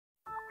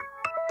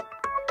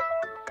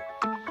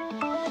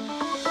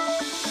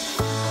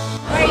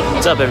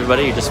What's up,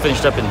 everybody? You just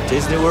finished up in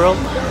Disney World.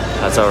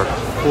 That's our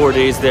 4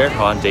 days there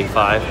on day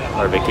 5,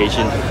 our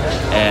vacation.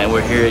 And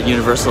we're here at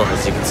Universal,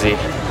 as you can see.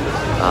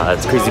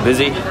 It's crazy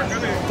busy.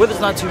 Weather's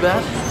not too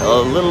bad.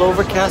 A little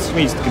overcast, which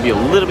means it could be a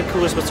little bit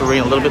cooler. It's supposed to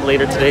rain a little bit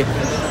later today.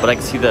 But I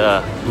can see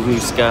the blue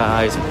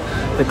skies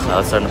and the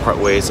clouds starting to part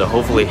ways. So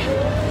hopefully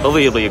it'll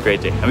be a great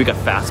day. And we got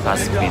fast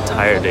passes for the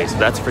entire day. So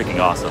that's freaking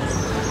awesome,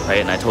 right?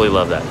 And I totally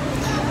love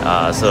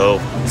that. So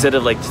instead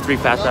of like just 3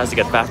 fast passes,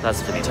 you got fast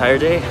passes for the entire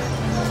day.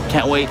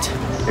 Can't wait.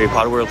 Harry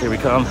Potter World, here we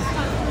come.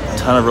 A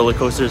ton of roller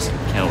coasters.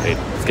 Can't wait.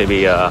 It's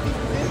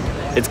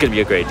gonna be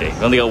a great day.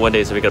 We only got 1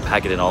 day, so we gotta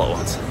pack it in all at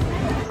once.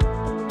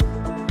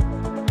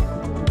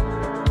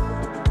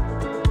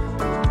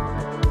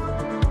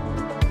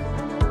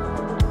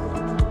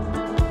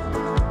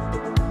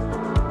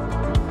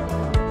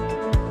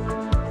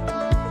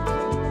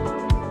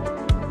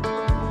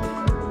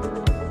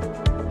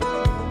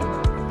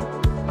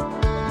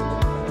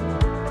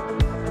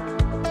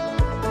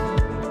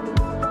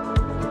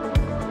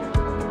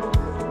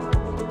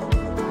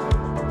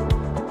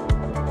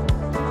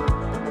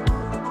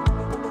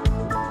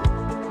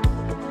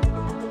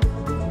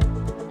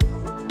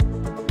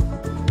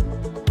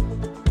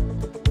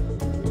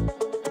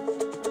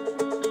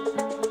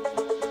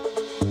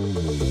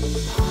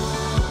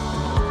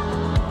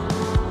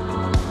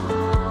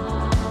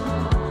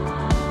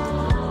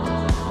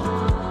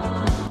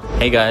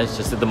 Hey guys,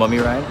 just did the Mummy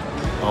ride.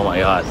 Oh my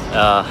god.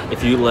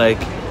 If you like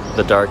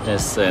the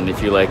darkness and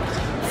if you like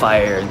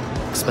fire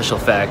and special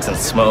effects and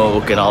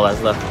smoke and all that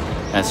stuff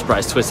and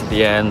surprise twist at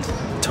the end,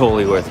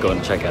 totally worth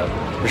going to check out.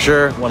 For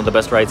sure, one of the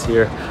best rides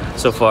here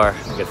so far.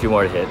 We got a few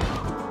more to hit.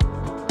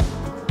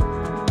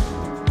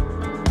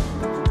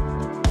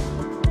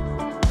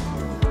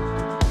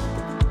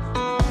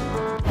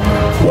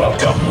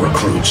 Welcome,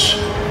 recruits.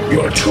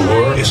 Your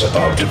tour is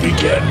about to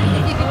begin.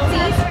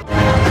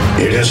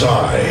 It is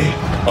I,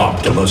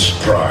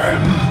 Optimus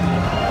Prime.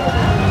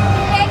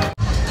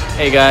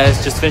 Hey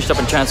guys, just finished up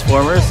in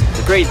Transformers.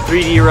 It's a great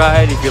 3D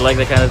ride if you like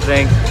that kind of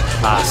thing.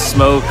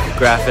 Smoke,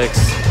 graphics,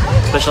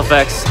 special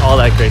effects, all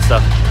that great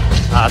stuff.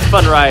 It's a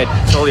fun ride.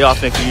 Totally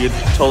awesome if you're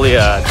totally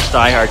a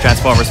die-hard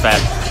Transformers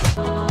fan.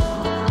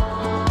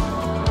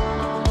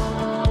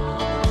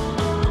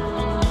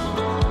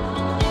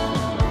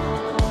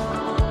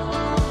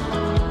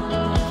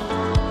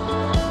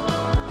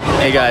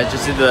 Hey guys,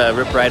 just did the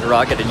Rip Ride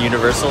Rocket in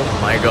Universal.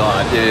 Oh my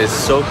god, it is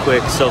so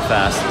quick, so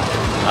fast.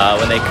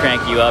 When they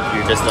crank you up,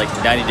 you're just like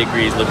 90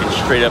 degrees looking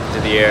straight up into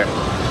the air.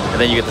 And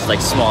then you get this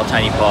like small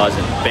tiny pause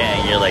and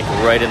bang, you're like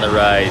right in the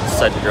ride.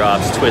 Sudden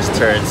drops, twists,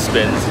 turns,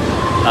 spins.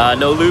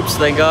 No loops,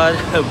 thank god,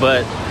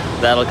 but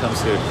that'll come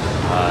soon.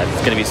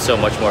 It's gonna be so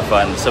much more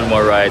fun. 7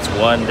 more rides,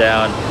 1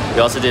 down.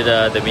 We also did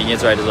the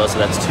Minions ride as well, so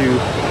that's 2.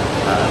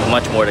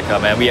 Much more to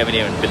come, and we haven't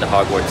even been to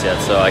Hogwarts yet,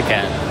 so I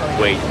can't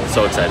wait.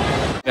 So excited.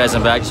 Guys,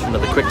 I'm back just for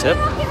another quick tip.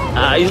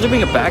 I usually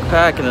bring a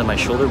backpack and then my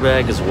shoulder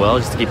bag as well,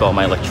 just to keep all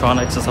my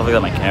electronics and stuff like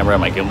that, my camera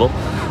and my gimbal.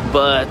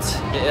 But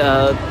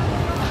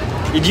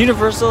at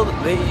Universal,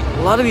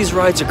 a lot of these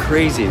rides are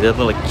crazy. They're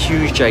like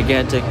huge,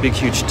 gigantic, big,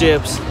 huge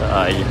dips.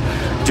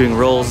 You're doing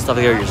rolls and stuff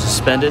like that, you're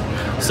suspended.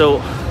 So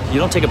you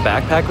don't take a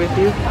backpack with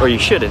you, or you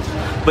shouldn't.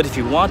 But if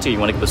you want to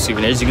get those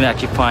souvenirs, you can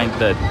actually find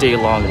the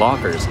day-long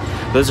lockers.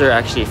 Those are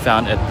actually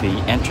found at the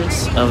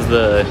entrance of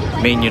the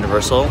main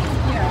Universal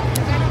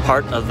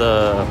part of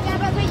the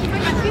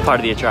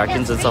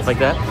attractions and stuff like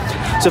that.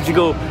 So if you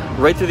go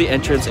right through the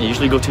entrance and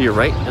usually go to your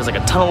right, there's like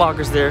a ton of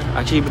lockers there.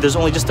 Actually, but there's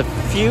only just a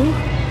few.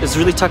 It's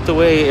really tucked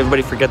away.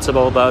 Everybody forgets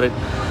all about it.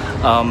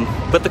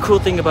 But the cool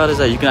thing about it is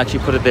that you can actually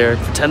put it there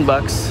for 10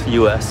 bucks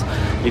US.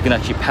 You can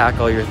actually pack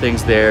all your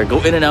things there, go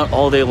in and out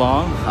all day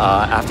long.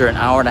 After an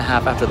hour and a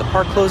half after the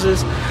park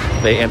closes,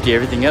 they empty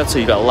everything out, so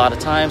you got a lot of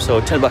time. So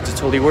 10 bucks is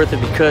totally worth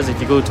it, because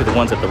if you go to the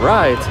ones at the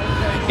rides,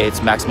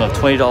 it's maximum of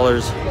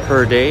 $20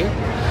 per day,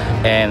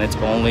 and it's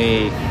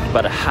only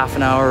about a half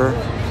an hour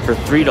for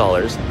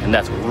 $3, and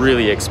that's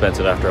really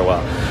expensive after a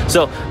while.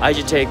 So I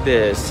should take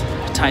this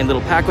tiny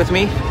little pack with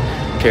me.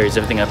 Carries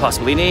everything I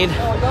possibly need,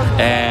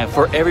 and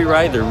for every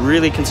ride they're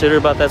really considerate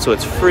about that, so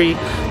it's free.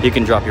 You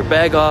can drop your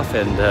bag off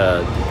and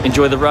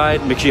enjoy the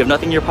ride. Make sure you have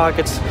nothing in your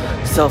pockets,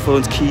 cell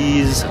phones,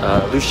 keys,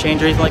 loose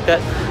change or anything like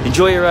that.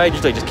 Enjoy your ride.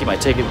 Usually I just keep my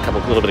ticket, a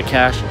little bit of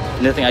cash.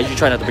 Another thing, I usually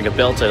try not to bring a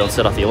belt so I don't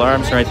set off the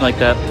alarms or anything like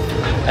that.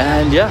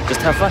 And yeah,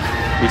 just have fun,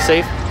 be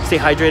safe, stay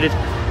hydrated.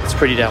 It's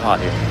pretty damn hot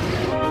here.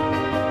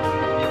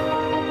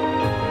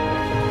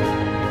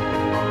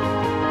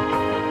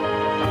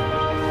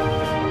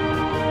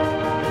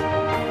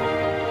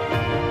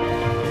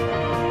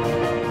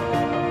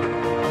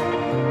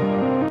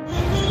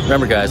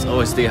 Remember guys,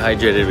 always stay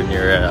hydrated when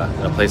you're in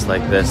a place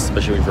like this,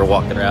 especially if you're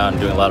walking around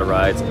doing a lot of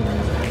rides,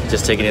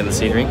 just taking in the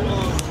scenery.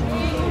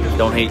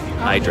 Don't hate,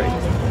 hydrate,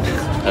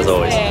 as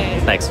always.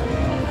 Thanks.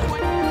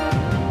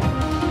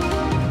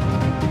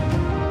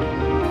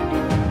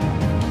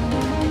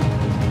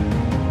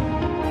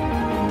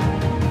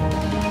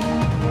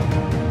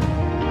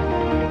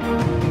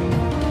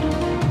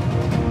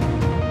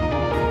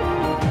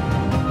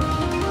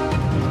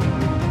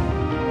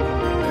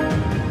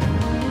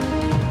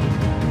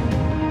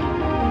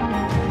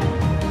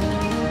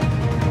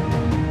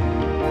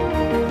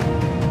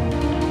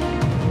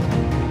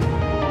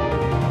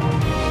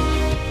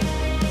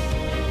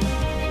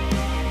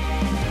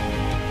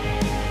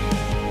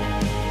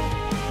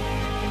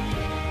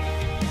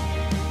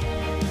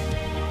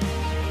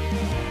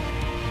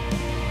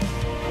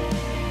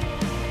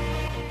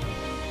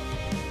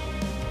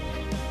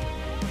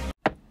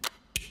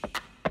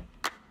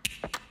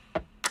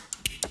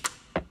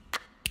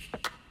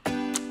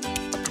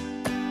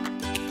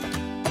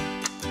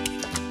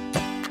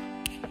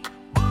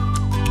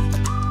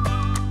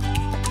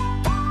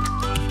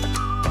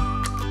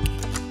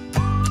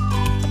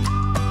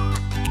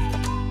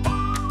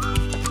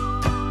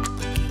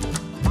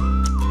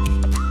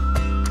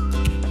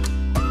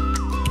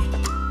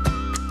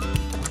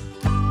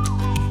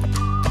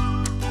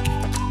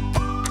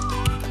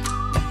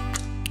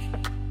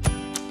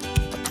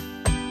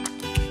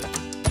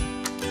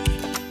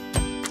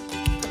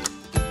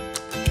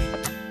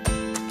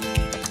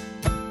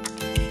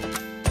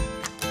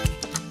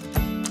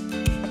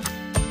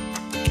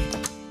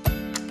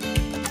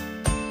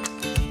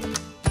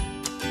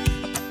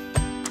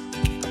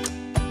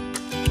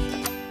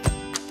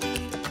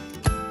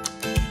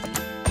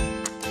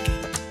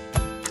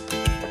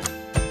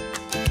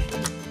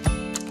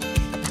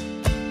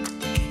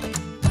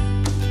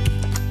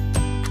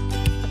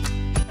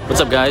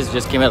 What's up, guys?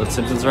 Just came out of the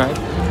Simpsons ride.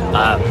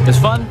 It's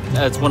fun.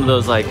 It's one of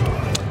those like,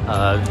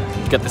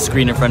 you got the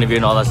screen in front of you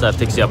and all that stuff,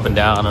 takes you up and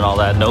down and all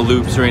that. No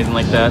loops or anything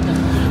like that.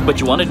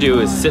 What you want to do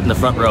is sit in the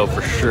front row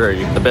for sure.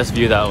 You get the best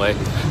view that way.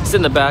 Sit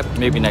in the back.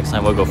 Maybe next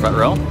time we'll go front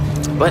row.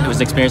 But it was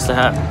an experience to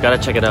have. Gotta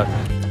check it out.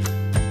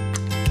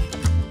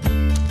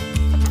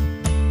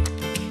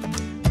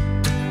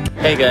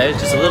 Hey guys,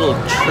 just a little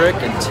trick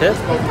and tip.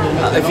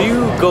 If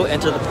you go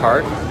enter the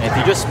park, and if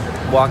you just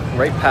walk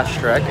right past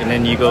Shrek and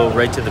then you go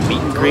right to the meet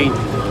and greet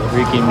where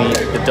you can meet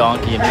the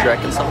donkey and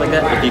Shrek and stuff like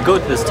that, if you go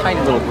to this tiny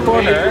little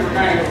corner,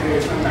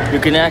 you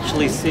can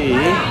actually see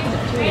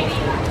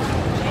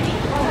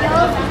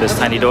this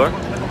tiny door.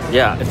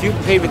 Yeah, if you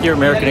paid with your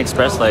American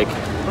Express like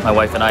my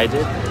wife and I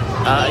did,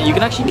 you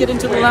can actually get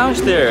into the lounge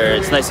there.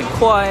 It's nice and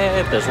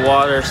quiet. There's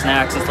water,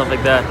 snacks, and stuff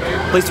like that.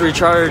 Place to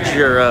recharge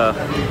your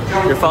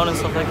phone and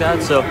stuff like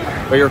that. So,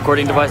 or your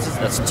recording devices.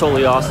 That's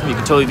totally awesome. You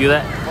can totally do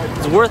that.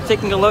 It's worth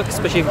taking a look,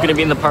 especially if you're going to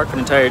be in the park for an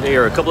entire day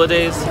or a couple of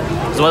days.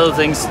 It's one of those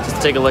things just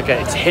to take a look at.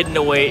 It's hidden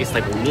away. It's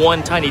like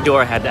one tiny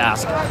door. I had to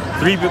ask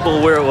 3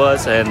 people where it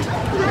was, and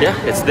yeah,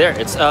 it's there.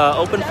 It's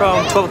open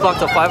from 12 o'clock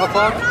to 5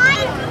 o'clock.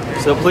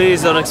 So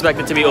please don't expect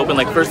it to be open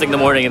like first thing in the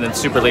morning and then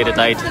super late at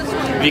night.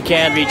 If you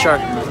can,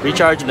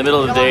 recharge in the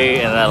middle of the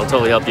day, and that'll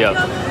totally help you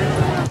out.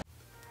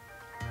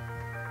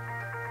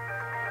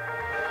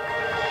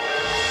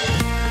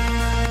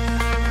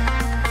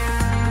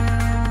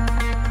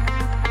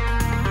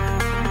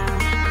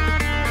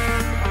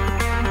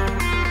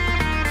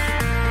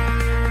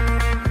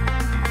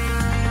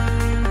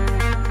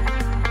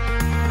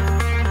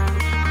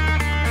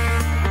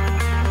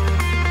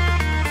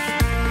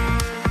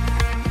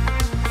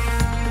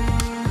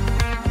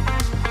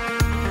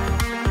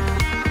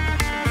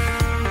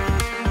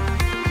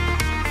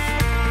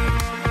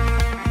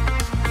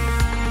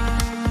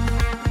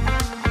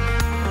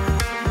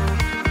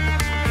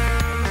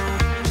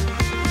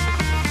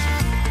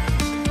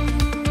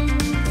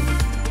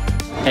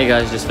 Hey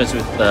guys, just finished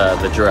with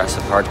the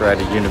Jurassic Park ride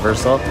at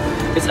Universal.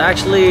 It's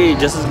actually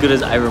just as good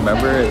as I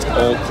remember. It's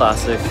old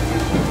classic.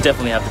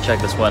 Definitely have to check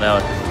this one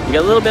out. You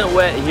get a little bit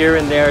wet here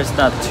and there. It's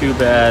not too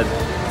bad.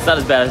 It's not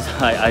as bad as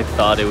I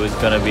thought it was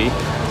gonna be.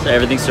 So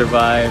everything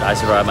survived. I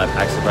survived, my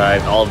pack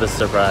survived, all of this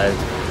survived.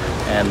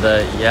 And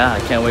yeah,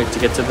 I can't wait to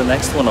get to the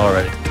next one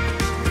already.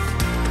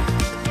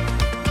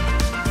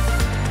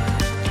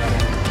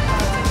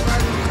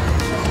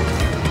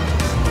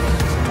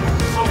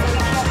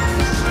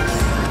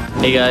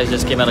 Hey guys,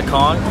 just came out of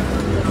Kong.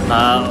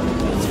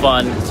 It's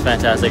fun, it's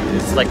fantastic.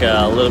 It's like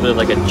a little bit of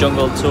like a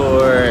jungle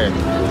tour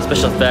and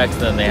special effects,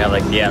 and then they have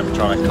like the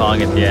animatronic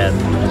Kong at the end.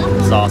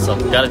 It's awesome.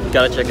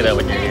 Gotta check it out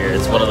when you're here.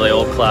 It's one of the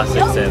old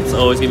classics, and it's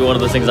always gonna be one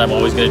of those things I'm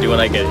always gonna do when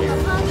I get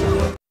here.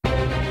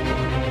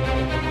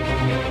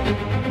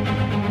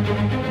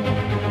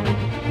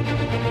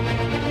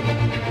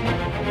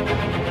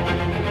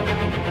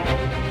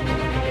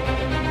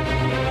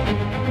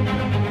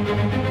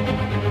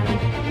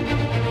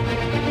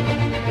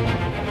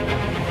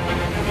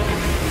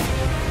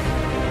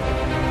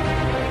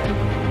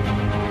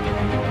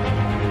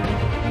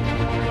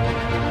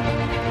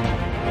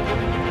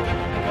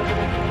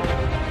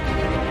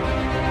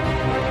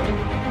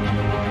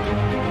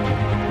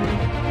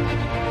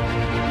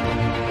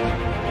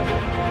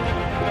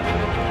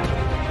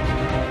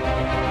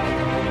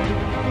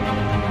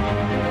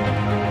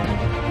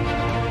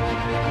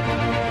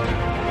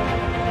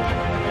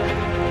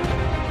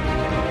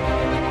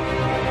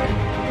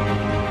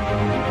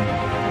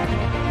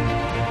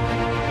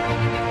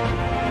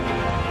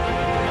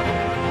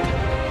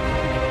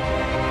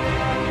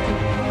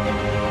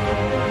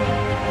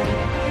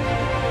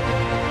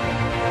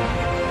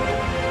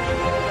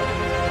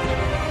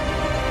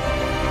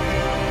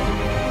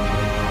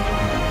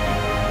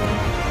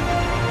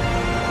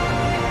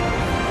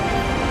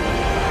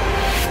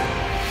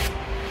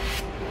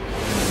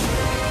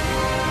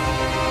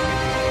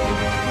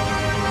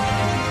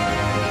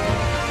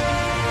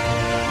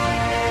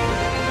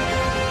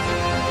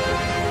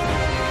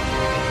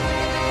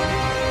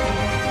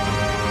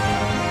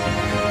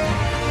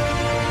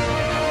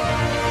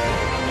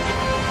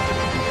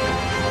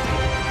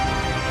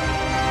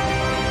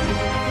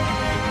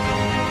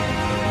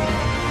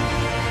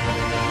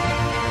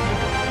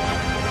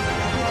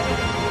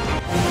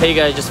 Hey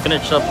guys, just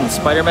finished up on the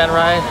Spider-Man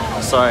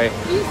ride. Sorry,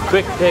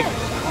 quick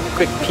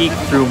peek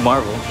through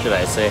Marvel, should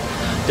I say.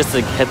 Just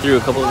to head through a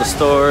couple of the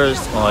stores.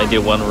 Well, I did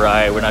one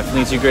ride. We're not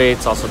feeling too great.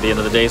 It's also the end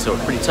of the day, so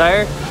we're pretty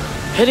tired.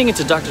 Heading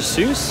into Dr.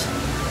 Seuss.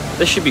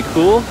 This should be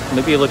cool.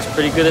 Maybe it looks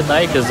pretty good at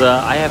night because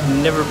I have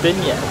never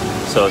been yet.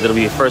 So it'll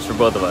be a first for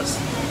both of us.